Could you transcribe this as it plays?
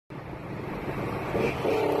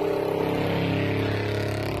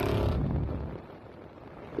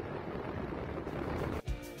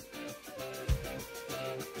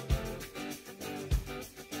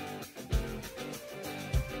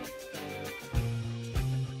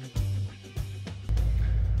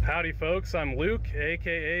Howdy folks, I'm Luke,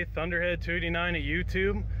 aka Thunderhead289 at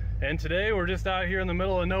YouTube, and today we're just out here in the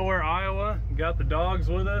middle of nowhere, Iowa. Got the dogs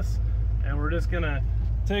with us, and we're just gonna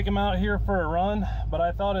take them out here for a run. But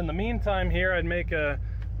I thought in the meantime here I'd make a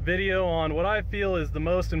video on what I feel is the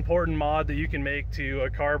most important mod that you can make to a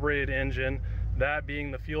carbureted engine, that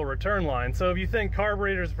being the fuel return line. So if you think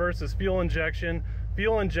carburetors versus fuel injection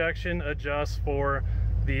adjusts for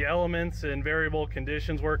the elements and variable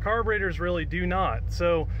conditions where carburetors really do not.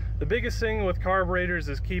 So the biggest thing with carburetors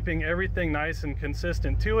is keeping everything nice and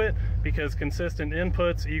consistent to it, because consistent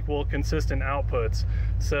inputs equal consistent outputs.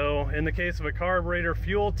 So in the case of a carburetor,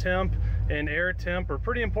 fuel temp and air temp are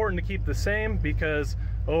pretty important to keep the same, because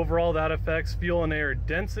overall that affects fuel and air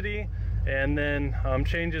density, and then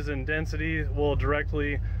changes in density will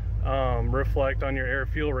directly reflect on your air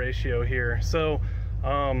fuel ratio here. So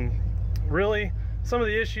really, some of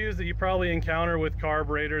the issues that you probably encounter with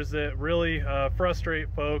carburetors that really frustrate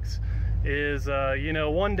folks is, you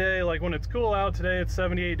know, one day, like when it's cool out today, it's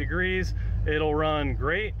 78 degrees, it'll run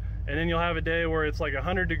great. And then you'll have a day where it's like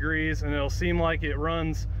 100 degrees and it'll seem like it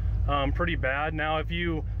runs pretty bad. Now, if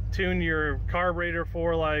you tune your carburetor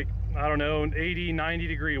for like, I don't know, 80, 90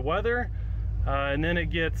 degree weather, and then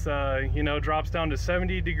it gets, you know, drops down to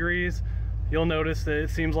 70 degrees, you'll notice that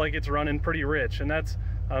it seems like it's running pretty rich. And that's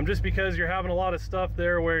just because you're having a lot of stuff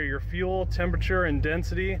there where your fuel temperature and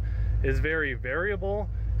density is very variable,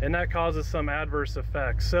 and that causes some adverse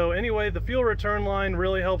effects. So anyway, the fuel return line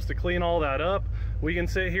really helps to clean all that up. We can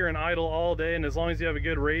sit here and idle all day, and as long as you have a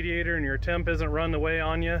good radiator and your temp isn't running away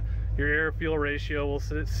on you, your air fuel ratio will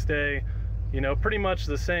stay, you know, pretty much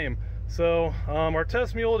the same. So our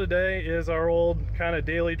test mule today is our old kind of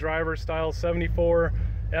daily driver style 74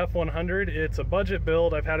 F100. It's a budget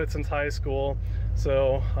build. I've had it since high school.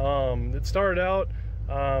 So it started out,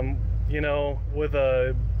 you know, with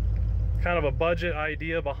a kind of a budget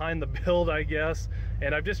idea behind the build, I guess.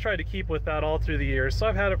 And I've just tried to keep with that all through the years. So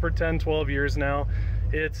I've had it for 10, 12 years now.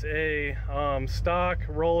 It's a stock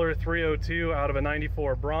roller 302 out of a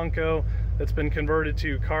 94 Bronco that's been converted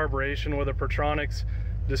to carburation with a Pertronix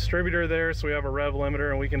distributor there, so we have a rev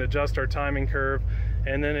limiter and we can adjust our timing curve.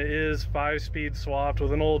 And then it is 5-speed swapped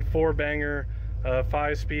with an old 4-banger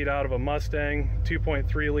 5-speed out of a Mustang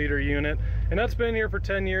 2.3 liter unit, and that's been here for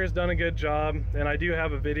 10 years, done a good job. And I do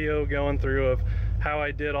have a video going through of how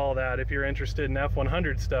I did all that if you're interested in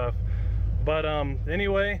F100 stuff. But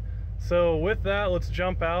anyway, so with that, let's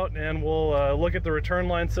jump out and we'll look at the return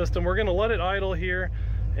line system. We're gonna let it idle here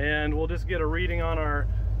and we'll just get a reading on our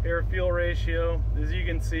air fuel ratio. As you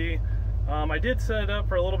can see, I did set it up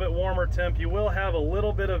for a little bit warmer temp. You will have a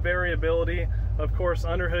little bit of variability. Of course,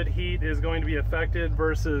 underhood heat is going to be affected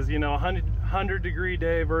versus, you know, a 100 degree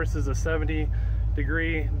day versus a 70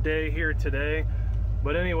 degree day here today.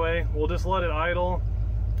 But anyway, we'll just let it idle.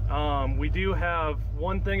 We do have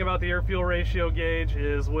one thing about the air fuel ratio gauge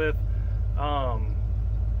is with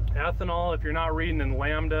ethanol, if you're not reading in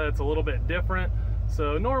lambda, it's a little bit different.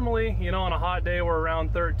 So normally, you know, on a hot day, we're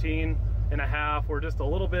around 13.5. We're just a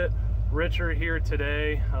little bit richer here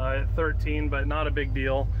today at 13, but not a big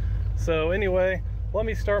deal. So anyway, let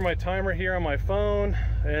me start my timer here on my phone,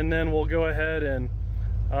 and then we'll go ahead and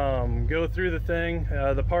go through the thing,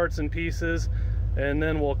 the parts and pieces, and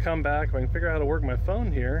then we'll come back. If I can figure out how to work my phone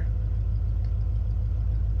here.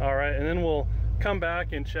 All right, and then we'll come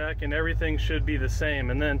back and check, and everything should be the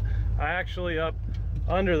same. And then I actually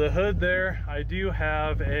under the hood there, I do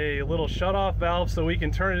have a little shutoff valve so we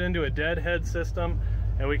can turn it into a deadhead system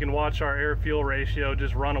and we can watch our air fuel ratio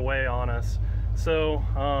just run away on us. So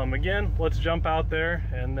again, let's jump out there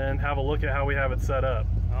and then have a look at how we have it set up.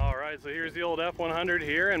 All right, so here's the old F100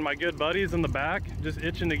 here, and my good buddy's in the back just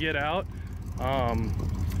itching to get out.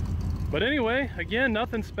 But anyway, again,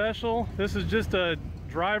 nothing special. This is just a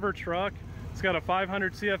driver truck. It's got a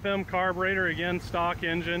 500 CFM carburetor, again, stock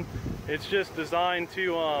engine. It's just designed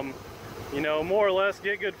to, you know, more or less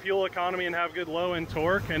get good fuel economy and have good low-end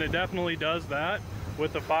torque, and it definitely does that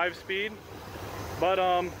with the 5-speed.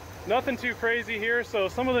 But nothing too crazy here. So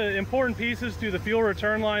some of the important pieces to the fuel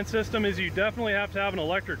return line system is you definitely have to have an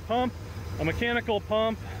electric pump, a mechanical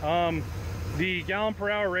pump. The gallon per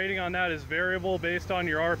hour rating on that is variable based on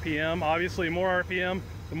your RPM. Obviously, more RPM,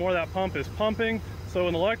 the more that pump is pumping. So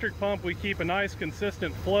an electric pump, we keep a nice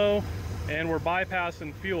consistent flow and we're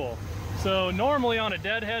bypassing fuel. So normally on a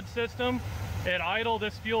deadhead system, at idle,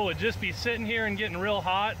 this fuel would just be sitting here and getting real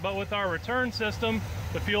hot, but with our return system,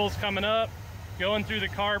 the fuel's coming up, going through the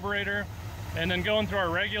carburetor, and then going through our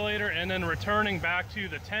regulator, and then returning back to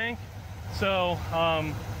the tank. So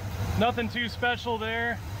nothing too special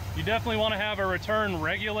there. You definitely want to have a return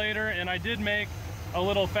regulator, and I did make a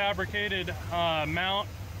little fabricated mount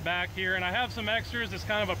back here, and I have some extras. It's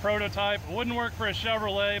kind of a prototype. It wouldn't work for a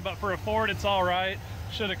Chevrolet, but for a Ford it's all right.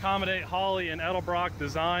 Should accommodate Holley and Edelbrock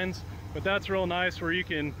designs, but that's real nice where you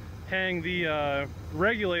can hang the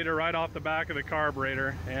regulator right off the back of the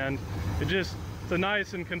carburetor, and it's a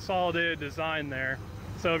nice and consolidated design there.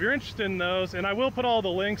 So if you're interested in those, and I will put all the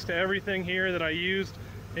links to everything here that I used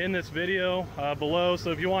in this video below,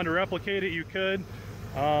 so if you wanted to replicate it, you could.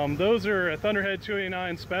 Those are a Thunderhead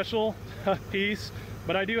 289 special piece,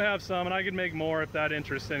 but I do have some, and I could make more if that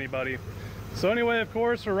interests anybody. So anyway, of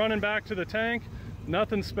course, we're running back to the tank.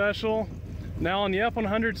 Nothing special. Now on the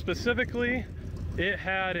F100 specifically, it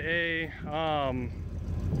had a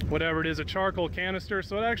whatever it is, a charcoal canister,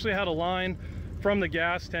 so it actually had a line from the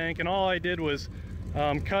gas tank, and all I did was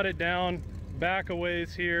cut it down back a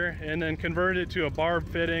ways here and then convert it to a barb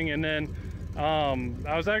fitting. And then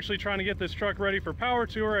I was actually trying to get this truck ready for power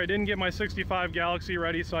tour. I didn't get my 65 Galaxy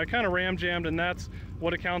ready, so I kind of ram jammed, and that's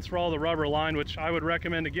what accounts for all the rubber line, which I would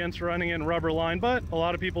recommend against running in rubber line, but a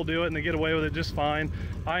lot of people do it and they get away with it just fine.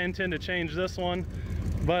 I intend to change this one,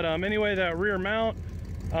 but anyway, that rear mount,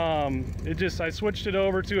 I switched it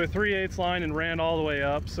over to a 3/8 line and ran all the way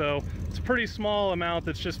up. So it's a pretty small amount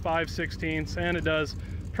that's just 5/16, and it does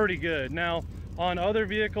pretty good. Now on other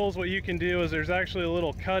vehicles, what you can do is there's actually a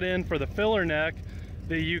little cut in for the filler neck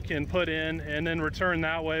that you can put in and then return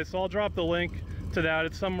that way. So I'll drop the link to that.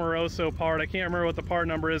 It's some Moroso part. I can't remember what the part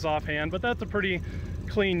number is offhand, but that's a pretty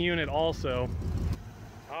clean unit also.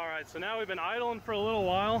 All right, so now we've been idling for a little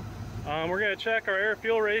while. We're going to check our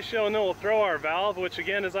air-fuel ratio, and then we'll throw our valve, which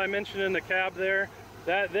again, as I mentioned in the cab there,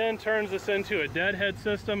 that then turns us into a deadhead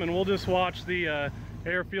system, and we'll just watch the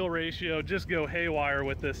air-fuel ratio just go haywire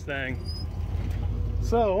with this thing.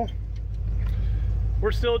 So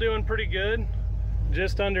we're still doing pretty good,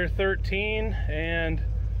 just under 13, and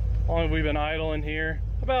we've been idling here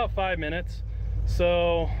about 5 minutes,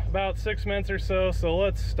 so about 6 minutes or so. So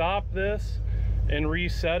let's stop this and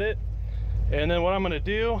reset it, and then what I'm going to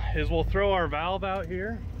do is we'll throw our valve out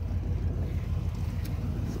here,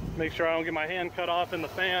 make sure I don't get my hand cut off in the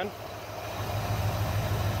fan.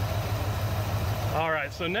 All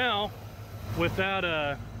right, so now with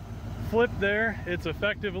that flip there, it's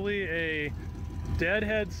effectively a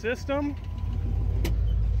deadhead system.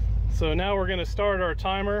 So now we're going to start our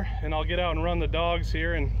timer, and I'll get out and run the dogs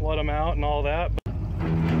here and let them out and all that.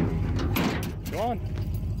 Go on.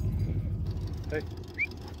 Hey,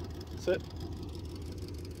 sit,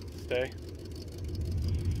 stay.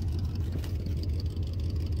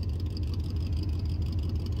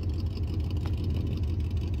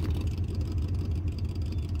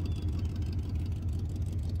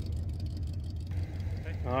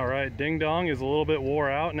 All right, Ding Dong is a little bit wore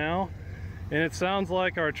out now, and it sounds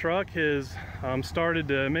like our truck has started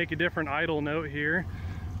to make a different idle note here,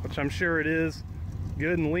 which I'm sure it is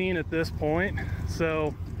good and lean at this point.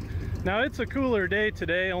 So now it's a cooler day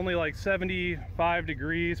today, only like 75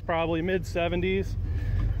 degrees, probably mid 70s,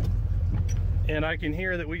 and I can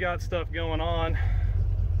hear that we got stuff going on.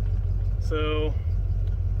 So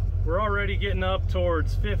we're already getting up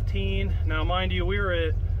towards 15. Now mind you, we were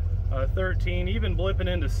at 13, even blipping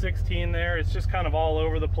into 16 there. It's just kind of all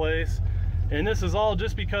over the place, and this is all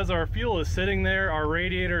just because our fuel is sitting there. Our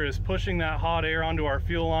radiator is pushing that hot air onto our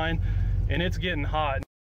fuel line, and it's getting hot.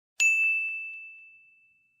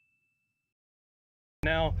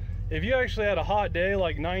 Now if you actually had a hot day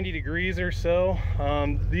like 90 degrees or so,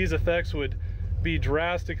 these effects would be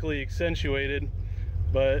drastically accentuated,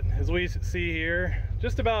 but as we see here,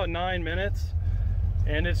 just about 9 minutes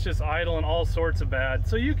and it's just idling all sorts of bad.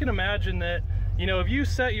 So you can imagine that, you know, if you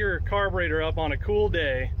set your carburetor up on a cool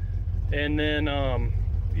day and then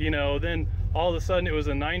you know, then all of a sudden it was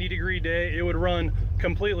a 90-degree day, it would run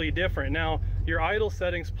completely different. Now your idle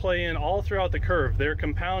settings play in all throughout the curve. They're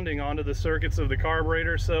compounding onto the circuits of the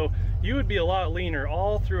carburetor, so you would be a lot leaner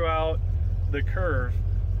all throughout the curve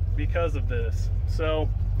because of this. So,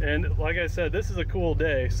 and like I said, this is a cool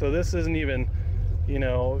day, so this isn't even, you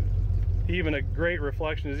know, even a great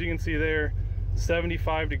reflection. As you can see there,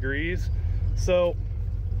 75 degrees. So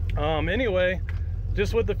anyway,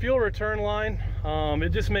 just with the fuel return line, it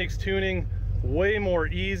just makes tuning way more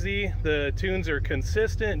easy. The tunes are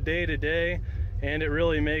consistent day to day, and it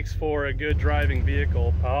really makes for a good driving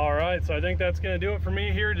vehicle. All right, so I think that's going to do it for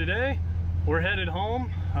me here today. We're headed home.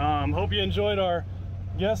 Hope you enjoyed our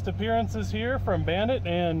guest appearances here from Bandit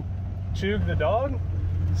and Chug the dog.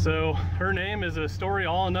 So her name is a story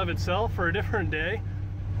all in of itself for a different day.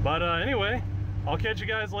 But anyway, I'll catch you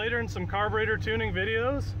guys later in some carburetor tuning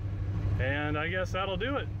videos, and I guess that'll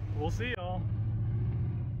do it. We'll see you.